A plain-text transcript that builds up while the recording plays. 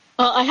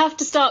Well, I have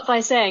to start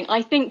by saying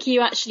I think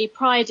you actually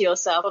pride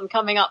yourself on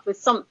coming up with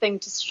something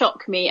to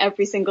shock me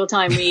every single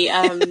time we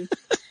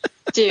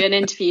do an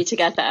interview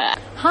together.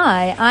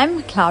 Hi,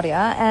 I'm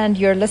Claudia, and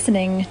you're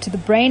listening to the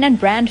Brain and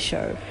Brand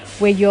Show,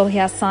 where you'll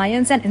hear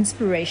science and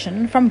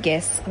inspiration from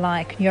guests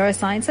like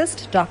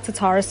neuroscientist Dr.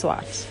 Tara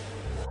Swart.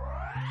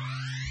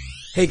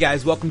 Hey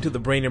guys, welcome to the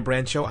Brain and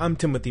Brand Show. I'm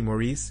Timothy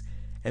Maurice,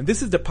 and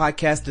this is the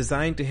podcast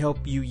designed to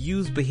help you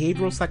use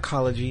behavioral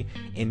psychology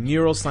and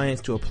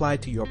neuroscience to apply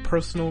to your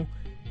personal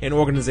and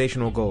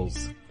organizational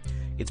goals.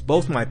 It's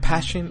both my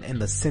passion and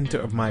the center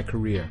of my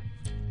career.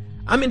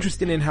 I'm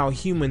interested in how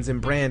humans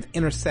and brands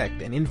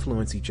intersect and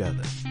influence each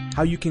other,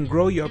 how you can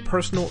grow your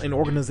personal and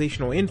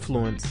organizational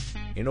influence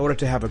in order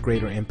to have a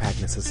greater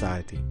impact in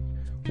society.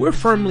 We're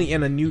firmly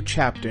in a new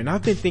chapter, and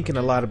I've been thinking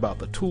a lot about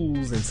the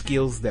tools and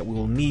skills that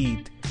we'll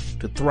need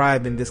to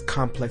thrive in this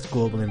complex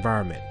global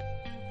environment.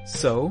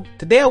 So,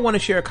 today I want to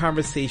share a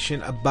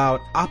conversation about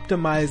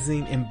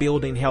optimizing and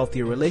building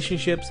healthier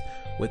relationships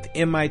with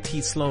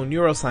MIT Sloan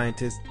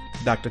neuroscientist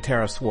Dr.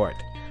 Tara Swart,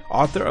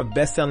 author of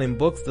best-selling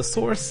books The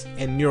Source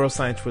and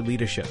Neuroscience for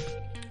Leadership.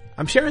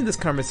 I'm sharing this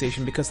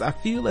conversation because I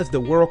feel as the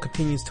world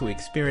continues to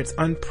experience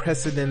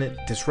unprecedented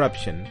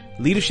disruption,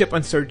 leadership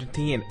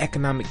uncertainty, and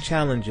economic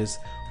challenges,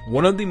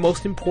 one of the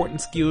most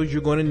important skills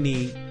you're going to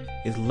need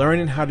is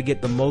learning how to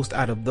get the most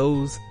out of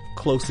those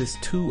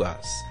closest to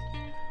us.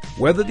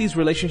 Whether these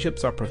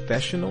relationships are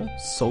professional,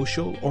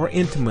 social, or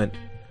intimate,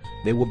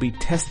 they will be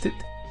tested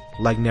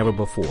like never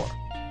before.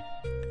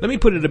 Let me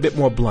put it a bit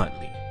more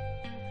bluntly.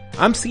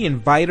 I'm seeing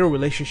vital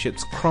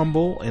relationships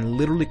crumble and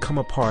literally come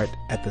apart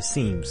at the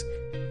seams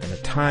in a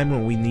time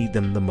when we need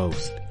them the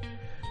most.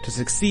 To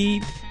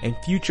succeed and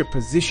future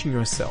position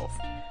yourself,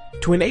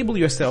 to enable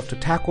yourself to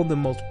tackle the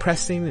most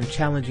pressing and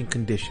challenging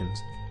conditions,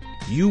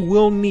 you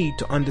will need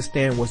to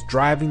understand what's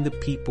driving the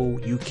people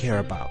you care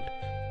about,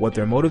 what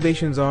their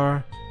motivations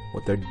are,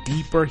 what their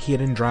deeper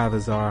hidden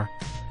drivers are,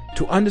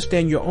 to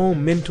understand your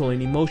own mental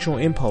and emotional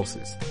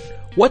impulses,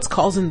 what's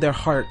causing their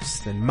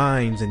hearts and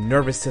minds and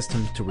nervous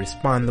systems to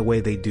respond the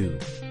way they do.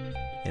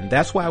 And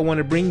that's why I want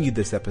to bring you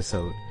this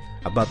episode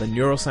about the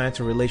neuroscience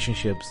of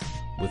relationships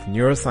with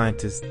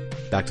neuroscientist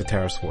Dr.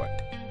 Tara Swart.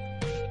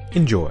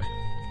 Enjoy.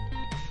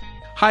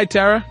 Hi,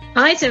 Tara.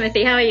 Hi,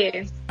 Timothy. How are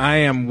you? I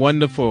am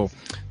wonderful.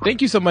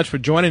 Thank you so much for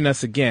joining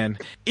us again.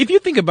 If you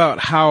think about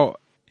how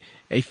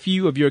a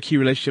few of your key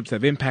relationships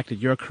have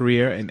impacted your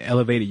career and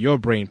elevated your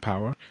brain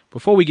power,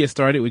 before we get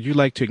started, would you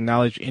like to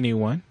acknowledge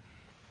anyone?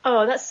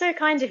 Oh, that's so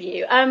kind of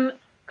you.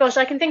 Gosh,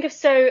 I can think of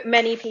so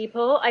many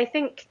people. I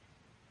think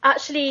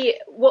actually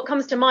what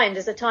comes to mind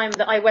is a time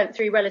that I went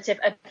through relative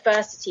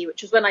adversity,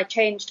 which was when I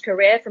changed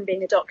career from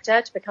being a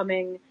doctor to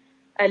becoming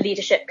a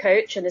leadership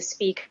coach and a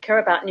speaker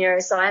about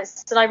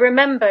neuroscience. And I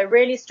remember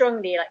really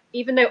strongly, like,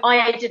 even though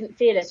I didn't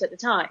feel it at the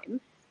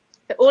time,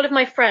 that all of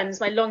my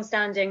friends, my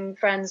long-standing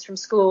friends from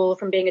school,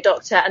 from being a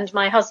doctor, and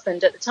my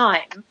husband at the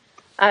time,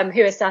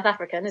 who is South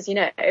African, as you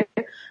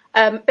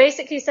know,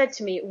 basically said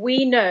to me,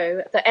 we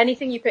know that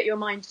anything you put your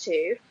mind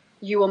to,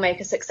 you will make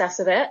a success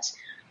of it.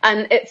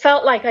 And it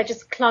felt like I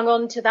just clung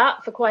on to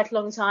that for quite a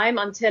long time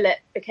until it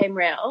became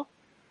real.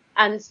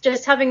 And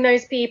just having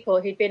those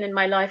people who'd been in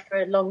my life for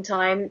a long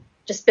time,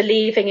 just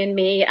believing in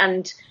me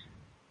and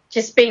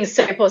just being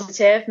so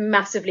positive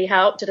massively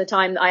helped at a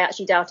time that I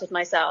actually doubted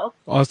myself.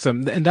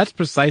 Awesome. And that's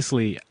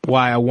precisely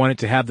why I wanted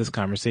to have this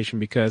conversation,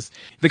 because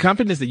the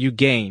confidence that you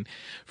gain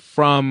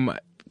from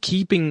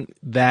keeping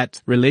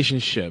that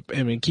relationship,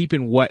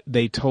 keeping what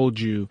they told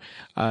you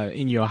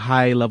in your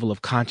high level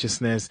of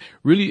consciousness,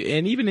 really,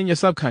 and even in your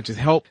subconscious,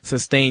 help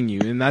sustain you.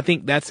 And I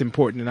think that's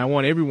important. And I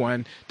want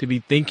everyone to be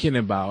thinking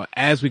about,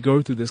 as we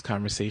go through this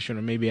conversation,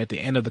 or maybe at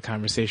the end of the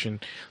conversation,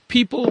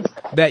 people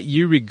that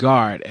you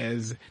regard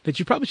as, that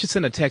you probably should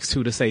send a text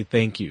to say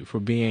thank you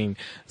for being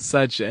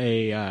such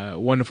a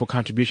wonderful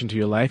contribution to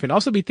your life, and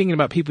also be thinking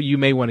about people you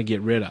may want to get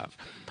rid of.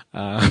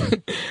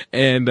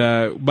 And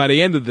by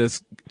the end of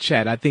this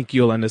chat, I think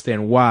you'll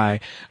understand why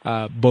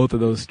both of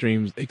those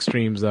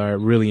extremes are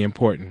really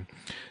important.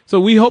 So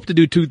we hope to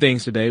do two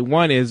things today.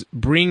 One is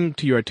bring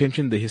to your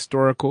attention the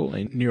historical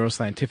and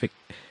neuroscientific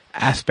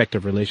aspect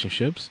of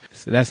relationships.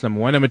 So that's number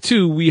one. Number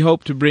two, we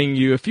hope to bring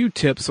you a few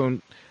tips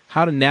on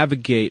how to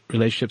navigate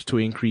relationships to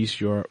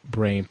increase your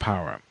brain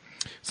power.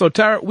 So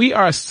Tara, we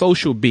are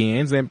social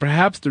beings, and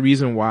perhaps the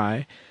reason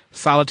why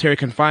solitary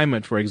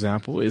confinement, for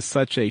example, is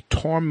such a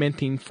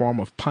tormenting form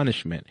of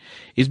punishment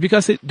is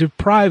because it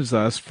deprives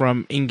us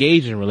from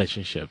engaging in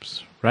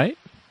relationships, right?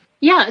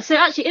 Yeah, so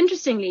actually,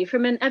 interestingly,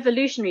 from an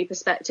evolutionary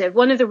perspective,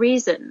 one of the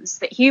reasons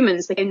that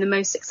humans became the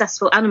most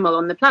successful animal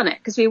on the planet,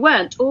 because we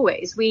weren't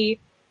always.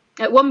 We,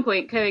 at one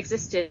point,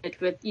 coexisted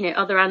with,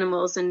 other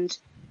animals and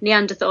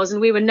Neanderthals,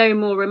 and we were no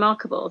more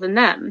remarkable than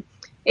them,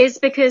 is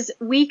because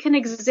we can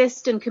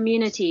exist in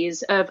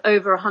communities of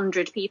over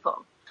 100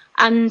 people.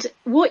 And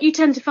what you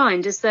tend to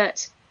find is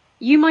that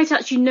you might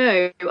actually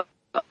know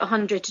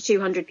 100 to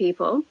 200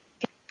 people,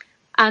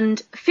 and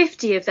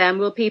 50 of them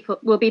will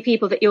be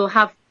people that you'll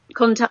have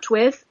contact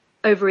with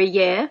over a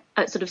year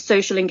at sort of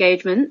social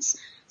engagements.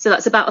 So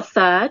that's about a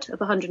third of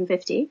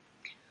 150.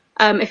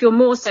 If you're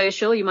more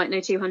social, you might know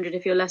 200.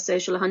 If you're less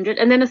social, 100.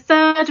 And then a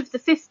third of the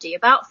 50,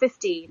 about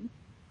 15,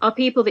 are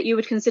people that you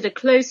would consider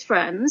close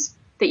friends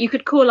that you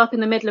could call up in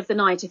the middle of the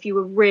night if you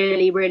were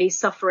really, really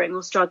suffering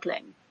or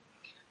struggling.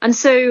 And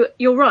so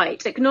you're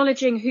right,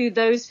 acknowledging who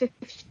those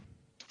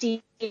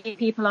 50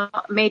 people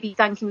are, maybe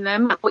thanking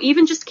them, or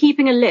even just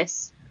keeping a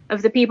list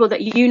of the people that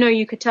you know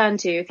you could turn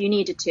to if you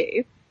needed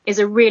to, is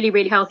a really,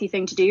 really healthy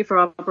thing to do for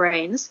our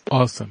brains.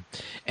 Awesome.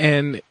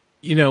 And,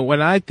 you know,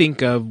 when I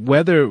think of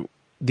whether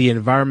the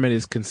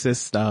environment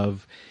consists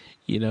of,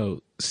 you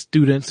know,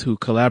 students who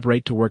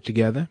collaborate to work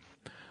together,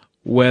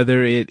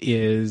 whether it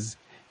is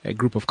a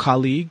group of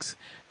colleagues,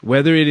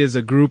 whether it is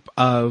a group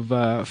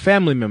of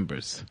family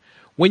members,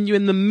 when you're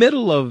in the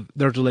middle of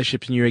those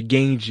relationships and you're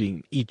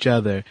engaging each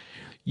other,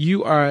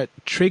 you are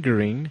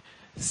triggering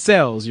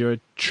cells. You're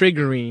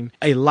triggering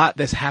a lot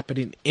that's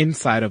happening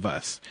inside of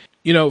us.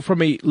 You know,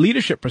 from a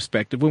leadership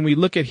perspective, when we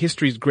look at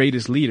history's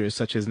greatest leaders,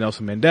 such as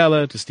Nelson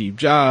Mandela to Steve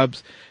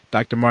Jobs,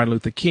 Dr. Martin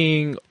Luther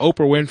King,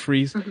 Oprah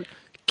Winfrey's,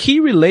 key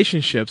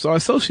relationships are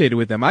associated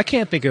with them. I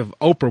can't think of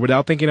Oprah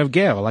without thinking of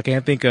Gail. I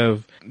can't think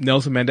of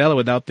Nelson Mandela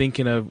without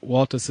thinking of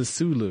Walter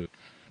Sisulu.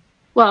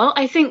 Well,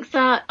 I think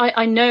that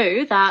I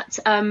know that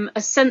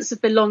a sense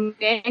of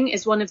belonging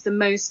is one of the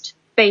most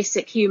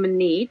basic human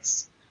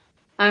needs.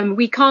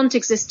 We can't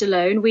exist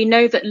alone. We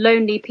know that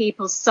lonely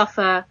people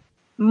suffer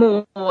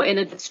more in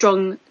a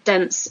strong,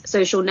 dense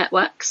social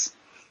networks.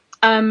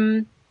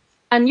 And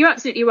you're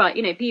absolutely right.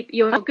 You know,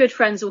 your good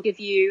friends will give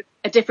you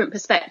a different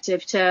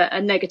perspective to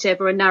a negative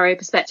or a narrow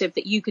perspective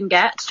that you can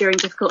get during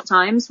difficult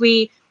times.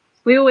 We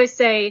always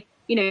say,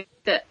 you know,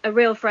 that a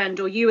real friend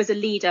or you as a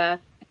leader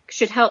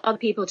should help other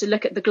people to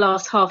look at the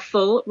glass half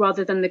full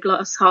rather than the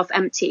glass half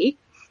empty.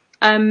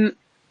 The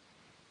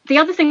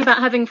other thing about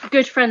having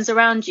good friends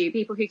around you,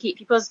 people who keep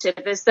you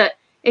positive, is that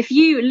if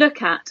you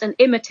look at and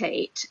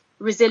imitate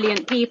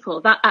resilient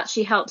people, that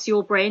actually helps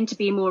your brain to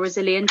be more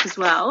resilient as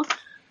well.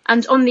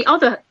 And on the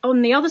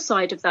other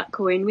side of that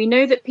coin, we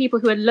know that people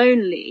who are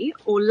lonely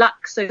or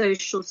lack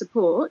social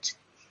support,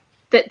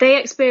 that they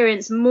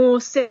experience more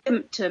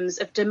symptoms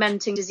of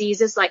dementing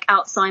diseases like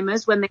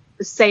Alzheimer's when they have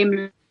the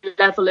same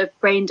level of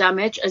brain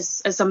damage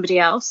as somebody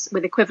else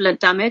with equivalent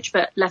damage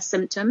but less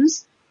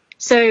symptoms.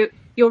 So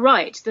you're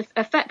right, the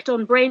effect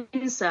on brain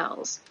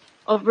cells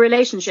of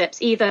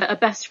relationships, either a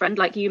best friend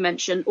like you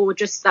mentioned or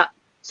just that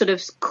sort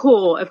of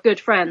core of good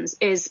friends,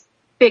 is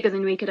bigger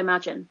than we could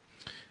imagine.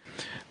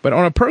 But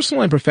on a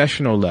personal and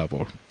professional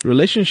level,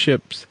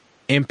 relationships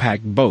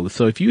impact both.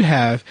 So if you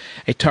have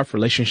a tough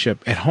relationship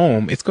at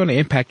home, it's going to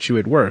impact you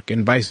at work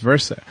and vice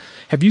versa.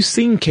 Have you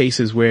seen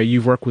cases where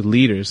you've worked with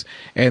leaders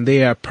and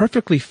they are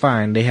perfectly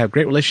fine? They have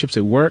great relationships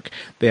at work.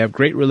 They have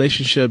great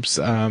relationships,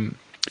 from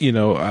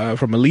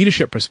a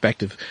leadership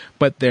perspective,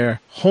 but their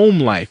home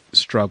life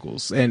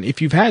struggles. And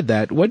if you've had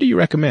that, what do you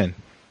recommend?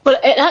 Well,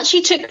 it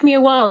actually took me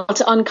a while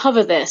to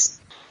uncover this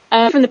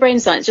from the brain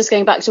science, just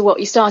going back to what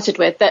you started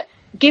with, that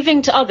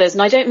giving to others,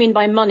 and I don't mean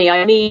by money,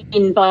 I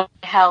mean by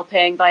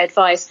helping, by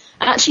advice,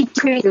 actually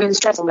decreases your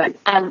stress hormone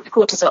and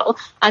cortisol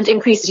and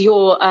increases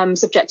your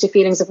subjective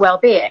feelings of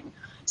well-being.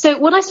 So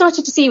what I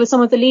started to see with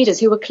some of the leaders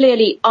who were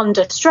clearly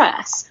under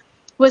stress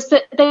was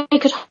that they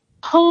could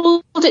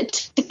hold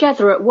it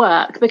together at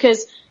work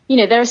because, you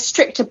know, there are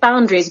stricter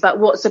boundaries about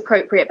what's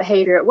appropriate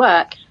behavior at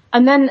work.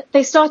 And then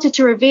they started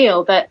to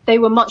reveal that they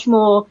were much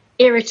more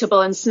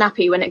irritable and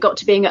snappy when it got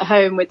to being at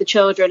home with the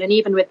children and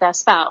even with their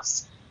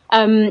spouse.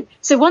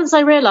 So once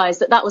I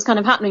realized that was kind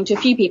of happening to a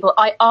few people,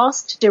 I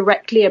asked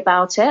directly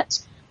about it.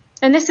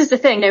 And this is the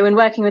thing, you know, when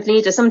working with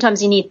leaders,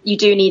 sometimes you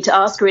do need to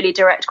ask really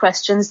direct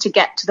questions to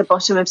get to the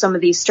bottom of some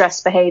of these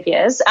stress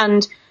behaviors.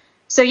 And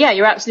so, yeah,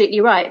 you're absolutely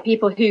right.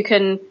 People who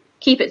can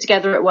keep it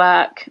together at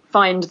work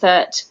find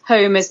that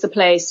home is the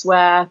place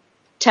where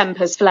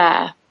tempers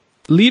flare.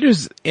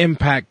 Leaders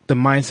impact the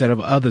mindset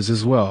of others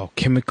as well,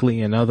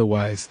 chemically and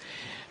otherwise.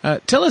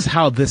 Tell us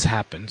how this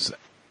happens.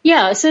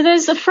 Yeah, so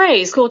there's a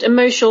phrase called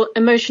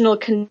emotional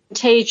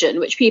contagion,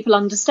 which people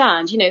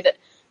understand, you know, that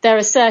there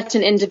are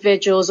certain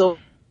individuals or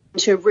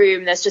into a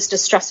room, there's just a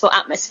stressful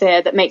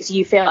atmosphere that makes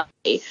you feel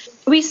happy.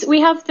 We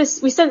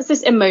sense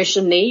this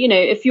emotionally, you know,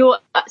 if you're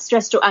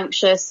stressed or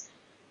anxious,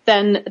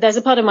 then there's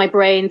a part of my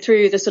brain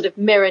through the sort of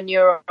mirror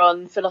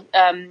neuron,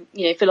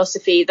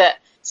 philosophy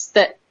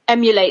that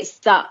emulates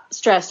that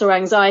stress or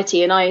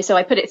anxiety. And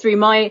I put it through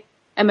my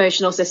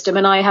emotional system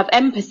and I have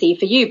empathy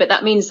for you, but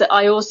that means that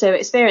I also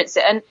experience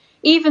it. And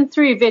even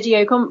through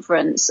video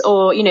conference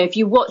or, you know, if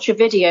you watch a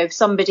video of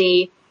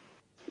somebody,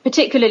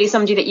 particularly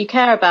somebody that you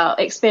care about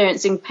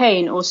experiencing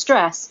pain or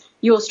stress,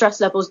 your stress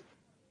levels,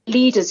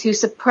 leaders who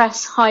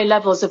suppress high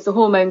levels of the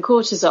hormone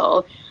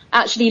cortisol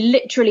actually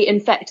literally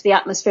infect the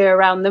atmosphere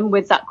around them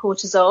with that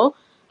cortisol.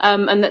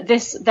 And that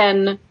this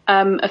then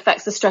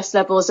affects the stress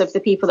levels of the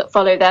people that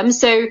follow them.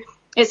 So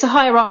it's a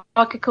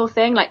hierarchical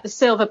thing, like the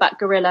silverback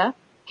gorilla.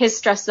 His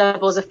stress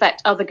levels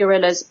affect other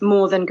gorillas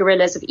more than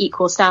gorillas of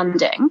equal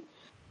standing.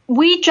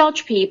 we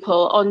judge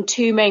people on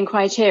two main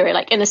criteria,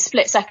 like in a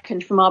split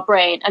second from our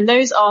brain, and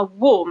those are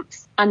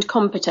warmth and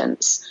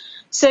competence.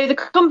 So the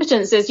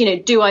competence is,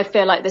 do I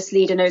feel like this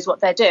leader knows what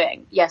they're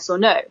doing? Yes or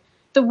no.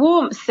 The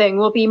warmth thing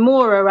will be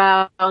more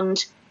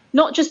around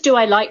not just do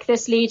I like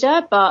this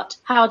leader, but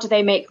how do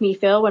they make me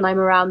feel when I'm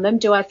around them?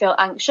 Do I feel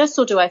anxious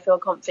or do I feel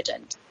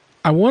confident?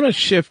 I want to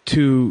shift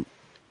to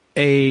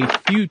a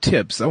few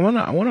tips. I want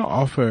to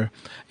offer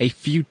a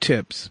few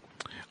tips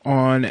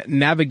on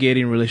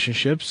navigating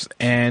relationships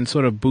and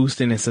sort of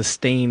boosting and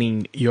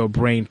sustaining your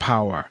brain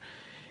power.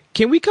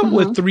 Can we come up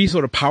with 3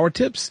 sort of power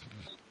tips?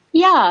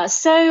 Yeah.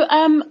 So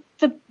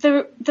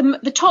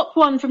the top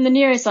one from the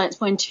neuroscience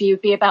point of view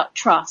would be about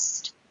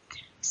trust.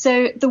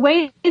 So the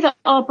way that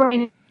our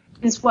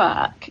brains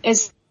work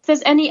is if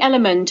there's any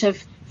element of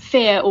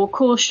fear or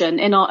caution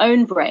in our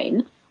own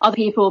brain, other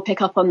people will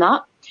pick up on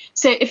that.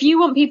 So if you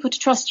want people to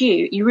trust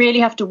you, you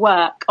really have to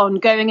work on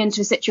going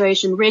into a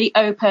situation really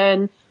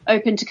open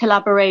to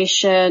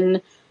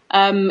collaboration,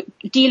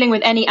 dealing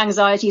with any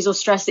anxieties or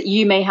stress that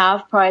you may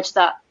have prior to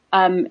that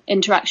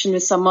interaction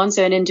with someone,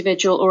 so an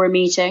individual or a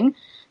meeting.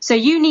 So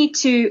you need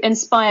to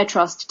inspire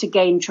trust to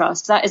gain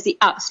trust. That is the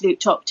absolute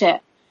top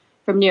tip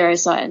from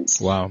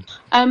neuroscience. Wow.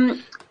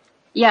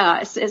 Yeah,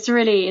 it's a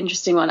really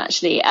interesting one,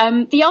 actually.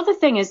 The other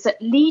thing is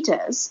that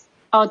leaders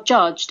are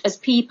judged as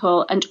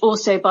people and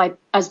also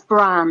as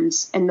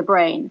brands in the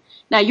brain.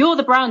 Now, you're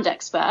the brand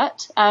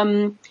expert,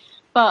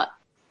 but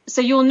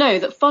so you'll know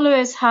that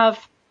followers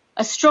have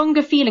a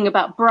stronger feeling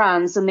about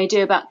brands than they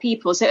do about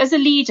people. So as a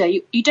leader,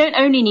 you don't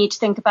only need to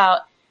think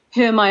about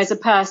who am I as a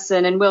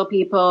person and will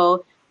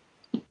people,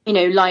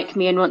 like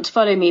me and want to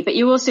follow me, but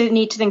you also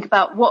need to think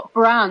about what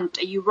brand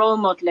are you role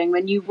modeling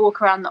when you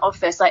walk around the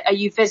office? Like, are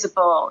you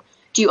visible?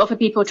 Do you offer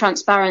people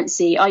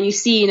transparency? Are you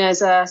seen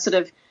as a sort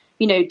of,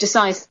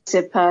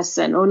 decisive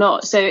person or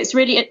not? So it's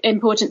really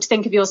important to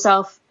think of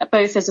yourself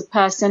both as a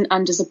person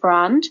and as a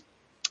brand.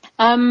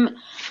 And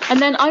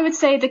then I would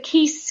say the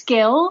key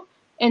skill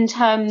in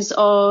terms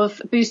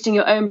of boosting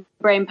your own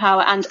brain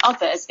power and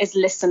others is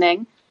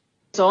listening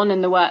on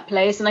in the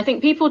workplace. And I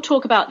think people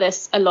talk about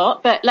this a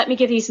lot, but let me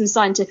give you some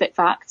scientific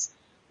facts.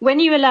 When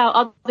you allow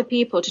other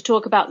people to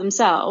talk about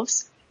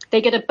themselves,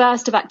 they get a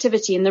burst of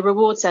activity in the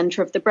reward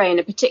center of the brain,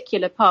 a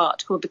particular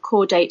part called the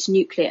caudate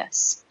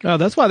nucleus. Oh,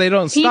 that's why they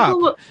don't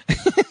stop.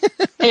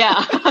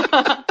 Yeah,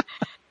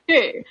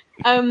 true.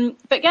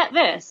 But get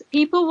this,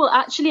 people will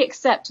actually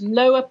accept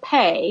lower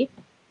pay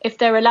if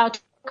they're allowed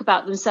to talk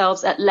about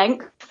themselves at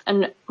length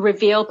and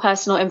reveal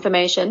personal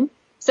information.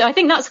 So I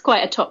think that's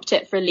quite a top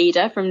tip for a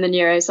leader from the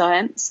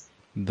neuroscience.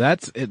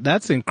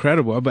 That's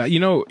incredible. But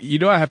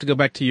I have to go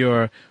back to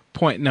your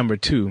point number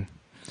 2.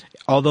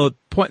 Although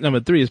point number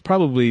 3 is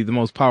probably the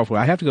most powerful.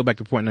 I have to go back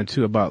to point number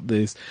 2 about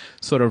this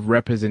sort of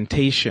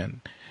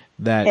representation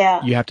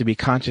that you have to be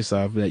conscious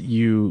of, that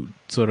you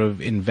sort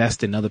of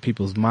invest in other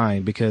people's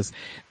mind, because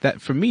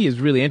that for me is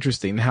really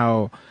interesting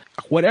how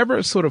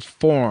whatever sort of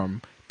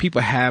form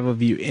people have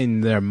of you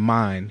in their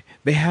mind,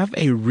 they have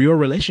a real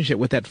relationship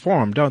with that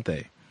form, don't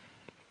they?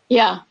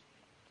 Yeah.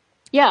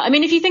 Yeah. I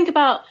mean, if you think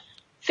about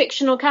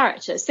fictional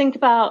characters,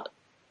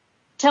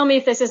 tell me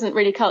if this isn't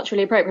really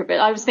culturally appropriate, but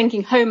I was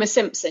thinking Homer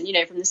Simpson,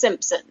 from The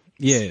Simpsons.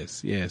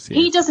 Yes.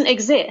 He doesn't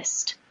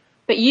exist,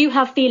 but you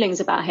have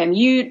feelings about him.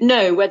 You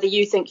know whether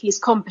you think he's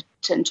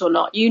competent or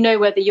not. You know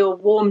whether you're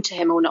warm to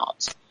him or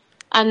not.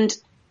 And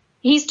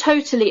he's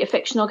totally a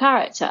fictional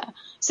character.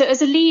 So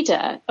as a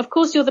leader, of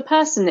course, you're the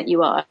person that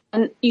you are,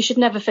 and you should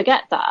never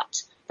forget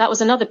that. That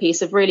was another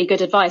piece of really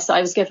good advice that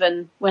I was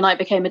given when I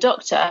became a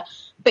doctor.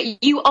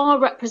 But you are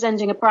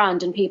representing a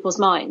brand in people's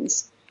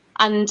minds.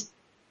 And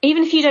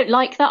even if you don't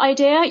like that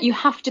idea, you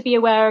have to be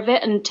aware of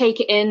it and take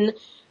it in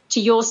to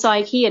your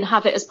psyche and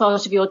have it as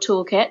part of your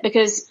toolkit,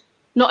 because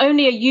not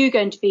only are you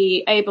going to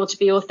be able to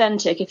be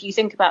authentic if you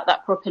think about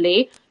that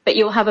properly, but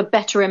you'll have a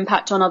better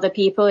impact on other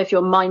people if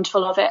you're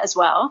mindful of it as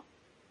well.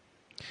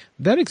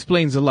 That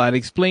explains a lot. It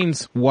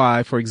explains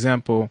why, for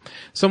example,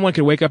 someone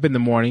could wake up in the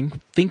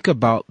morning, think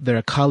about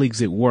their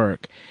colleagues at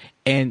work,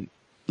 and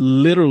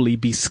literally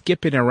be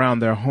skipping around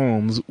their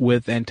homes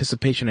with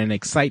anticipation and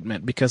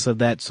excitement because of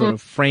that sort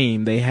of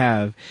frame they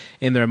have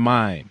in their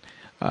mind,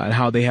 and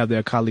how they have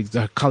their colleagues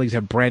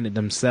have branded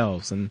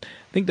themselves. And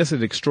I think that's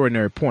an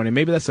extraordinary point. And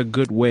maybe that's a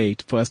good way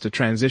for us to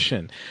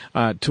transition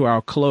to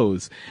our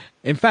close.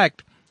 In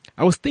fact,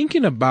 I was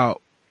thinking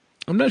about,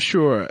 I'm not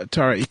sure,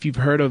 Tara, if you've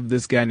heard of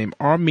this guy named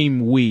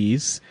Armin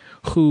Weiss,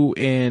 who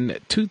in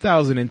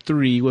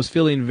 2003 was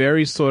feeling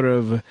very sort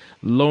of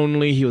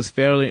lonely. He was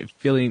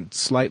feeling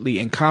slightly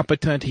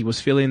incompetent. He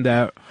was feeling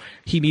that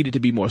he needed to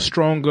be more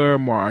stronger,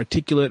 more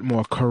articulate,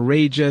 more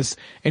courageous.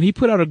 And he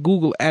put out a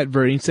Google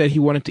advert and said he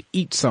wanted to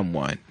eat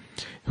someone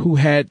who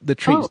had the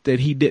traits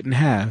that he didn't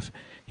have.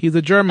 He's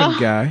a German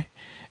guy,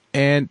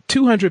 and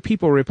 200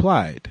 people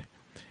replied.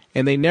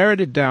 And they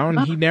narrowed it down.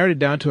 He narrowed it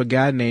down to a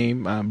guy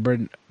named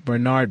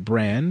Bernard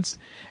Brands,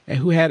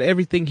 who had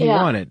everything he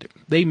wanted.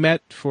 They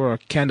met for a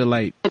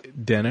candlelight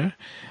dinner,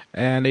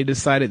 and they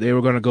decided they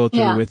were going to go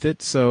through with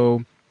it.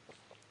 So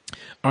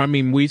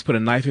Armin Weiss put a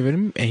knife in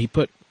him, and he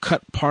put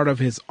cut part of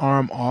his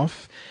arm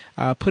off,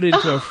 put it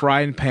into a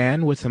frying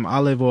pan with some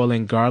olive oil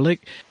and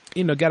garlic,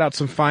 got out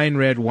some fine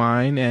red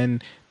wine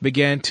and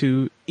began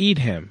to eat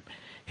him.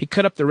 He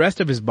cut up the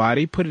rest of his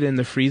body, put it in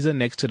the freezer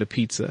next to the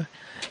pizza.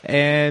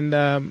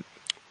 And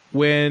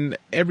when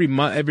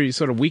every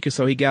sort of week or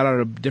so, he got out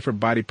a different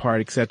body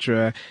part,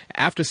 etc.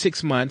 After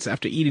 6 months,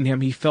 after eating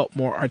him, he felt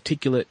more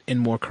articulate and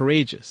more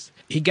courageous.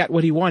 He got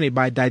what he wanted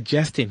by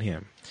digesting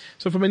him.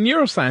 So from a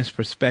neuroscience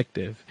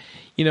perspective,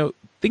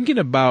 thinking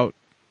about,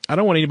 I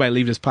don't want anybody to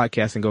leave this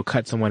podcast and go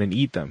cut someone and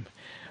eat them.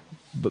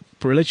 But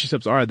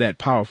relationships are that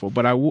powerful.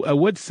 But I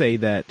would say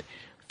that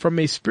from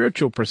a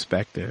spiritual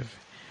perspective,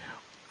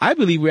 I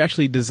believe we're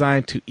actually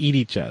designed to eat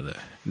each other.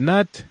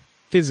 Not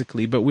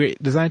physically, but we're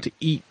designed to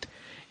eat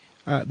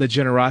the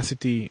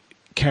generosity,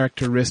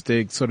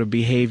 characteristic sort of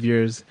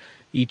behaviors,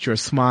 eat your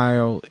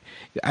smile.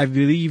 I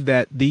believe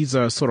that these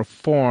are sort of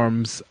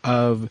forms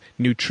of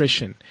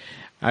nutrition.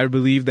 I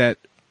believe that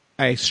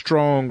a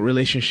strong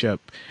relationship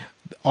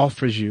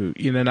offers you,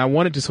 and I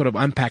wanted to sort of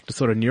unpack the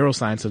sort of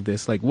neuroscience of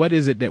this. Like, what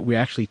is it that we're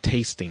actually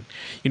tasting?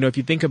 If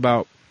you think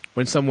about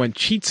when someone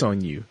cheats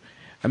on you,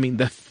 I mean,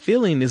 the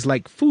feeling is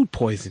like food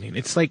poisoning.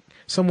 It's like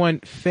someone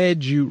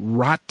fed you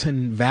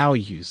rotten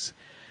values.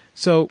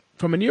 So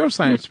from a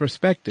neuroscience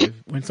perspective,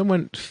 when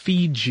someone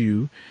feeds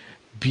you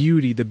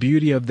beauty, the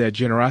beauty of their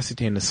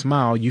generosity and the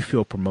smile, you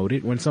feel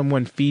promoted. When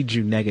someone feeds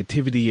you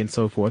negativity and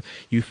so forth,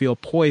 you feel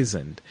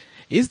poisoned.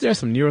 Is there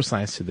some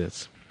neuroscience to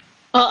this?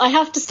 Well, I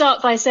have to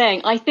start by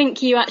saying I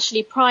think you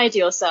actually pride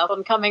yourself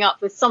on coming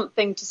up with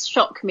something to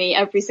shock me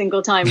every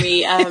single time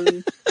we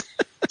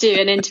do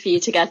an interview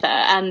together.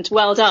 And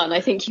well done.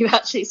 I think you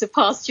actually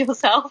surpassed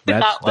yourself with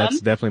that one.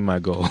 That's definitely my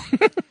goal.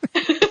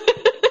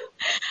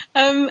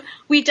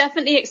 We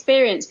definitely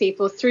experience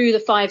people through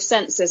the five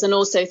senses and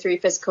also through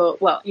physical,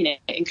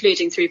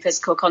 including through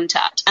physical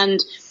contact.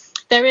 And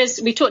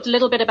we talked a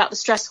little bit about the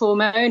stress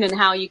hormone and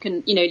how you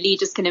can,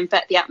 leaders can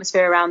infect the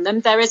atmosphere around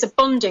them. There is a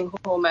bonding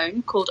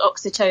hormone called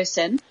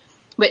oxytocin,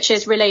 which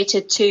is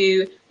related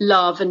to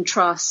love and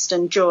trust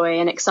and joy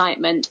and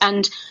excitement.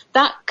 And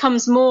that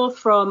comes more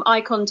from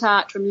eye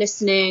contact, from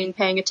listening,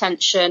 paying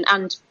attention,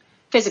 and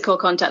physical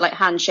contact like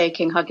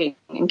handshaking, hugging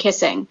and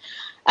kissing.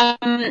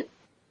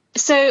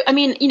 So, I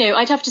mean,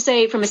 I'd have to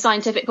say from a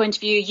scientific point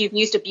of view, you've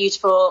used a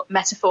beautiful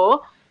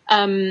metaphor.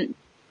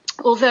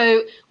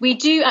 Although we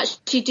do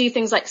actually do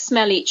things like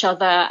smell each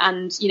other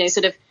and,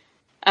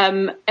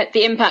 at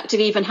the impact of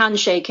even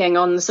handshaking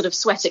on the sort of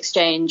sweat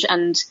exchange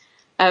and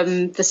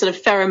the sort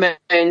of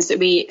pheromones that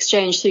we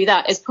exchange through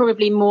that is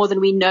probably more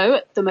than we know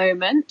at the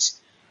moment.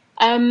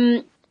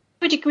 I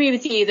would agree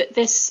with you that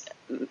this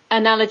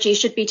analogy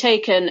should be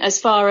taken as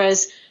far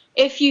as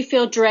if you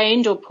feel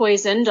drained or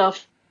poisoned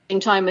after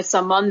time with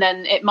someone,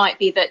 then it might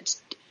be that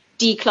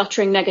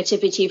decluttering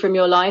negativity from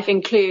your life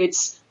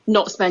includes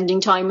not spending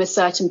time with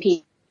certain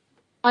people.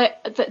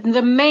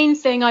 The main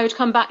thing I would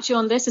come back to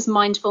on this is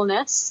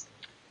mindfulness.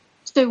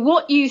 So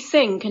what you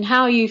think and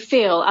how you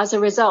feel as a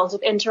result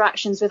of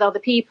interactions with other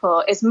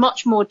people is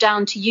much more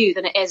down to you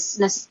than it is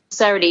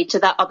necessarily to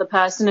that other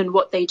person and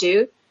what they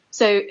do.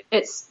 So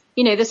it's,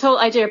 this whole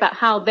idea about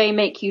how they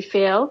make you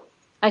feel.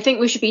 I think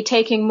we should be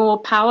taking more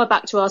power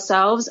back to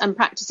ourselves and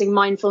practicing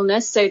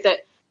mindfulness so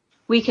that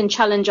we can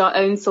challenge our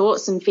own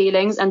thoughts and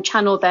feelings and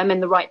channel them in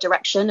the right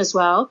direction as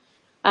well.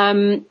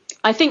 I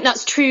think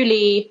that's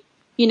truly,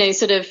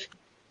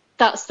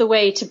 that's the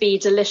way to be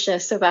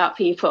delicious about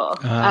people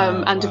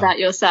and about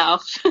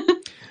yourself.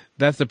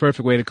 That's the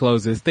perfect way to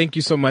close this. Thank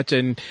you so much.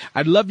 And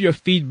I'd love your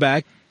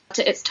feedback.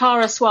 It's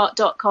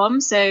taraswart.com.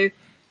 So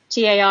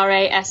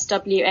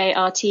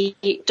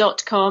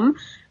TARASWART.com.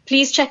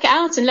 Please check it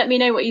out and let me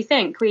know what you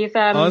think. We've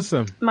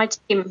awesome. My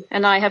team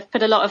and I have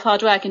put a lot of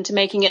hard work into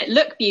making it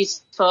look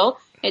beautiful.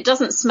 It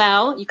doesn't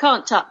smell. You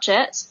can't touch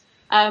it.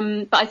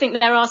 But I think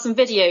there are some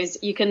videos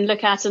you can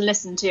look at and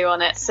listen to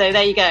on it. So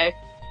there you go.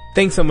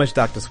 Thanks so much,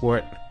 Dr.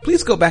 Swart.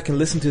 Please go back and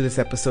listen to this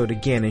episode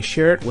again and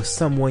share it with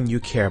someone you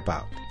care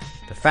about.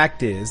 The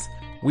fact is,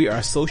 we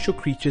are social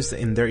creatures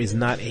and there is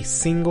not a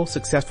single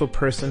successful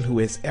person who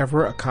has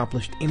ever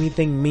accomplished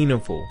anything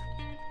meaningful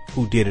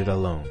who did it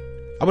alone.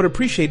 I would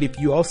appreciate if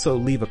you also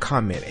leave a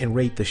comment and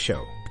rate the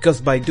show, because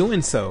by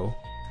doing so,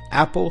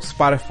 Apple,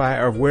 Spotify,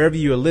 or wherever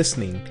you are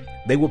listening,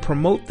 they will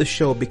promote the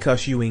show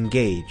because you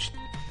engaged.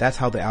 That's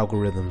how the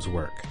algorithms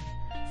work.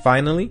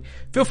 Finally,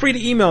 feel free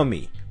to email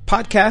me,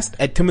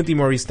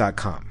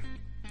 podcast@timothymaurice.com.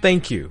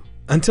 Thank you.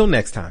 Until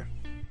next time.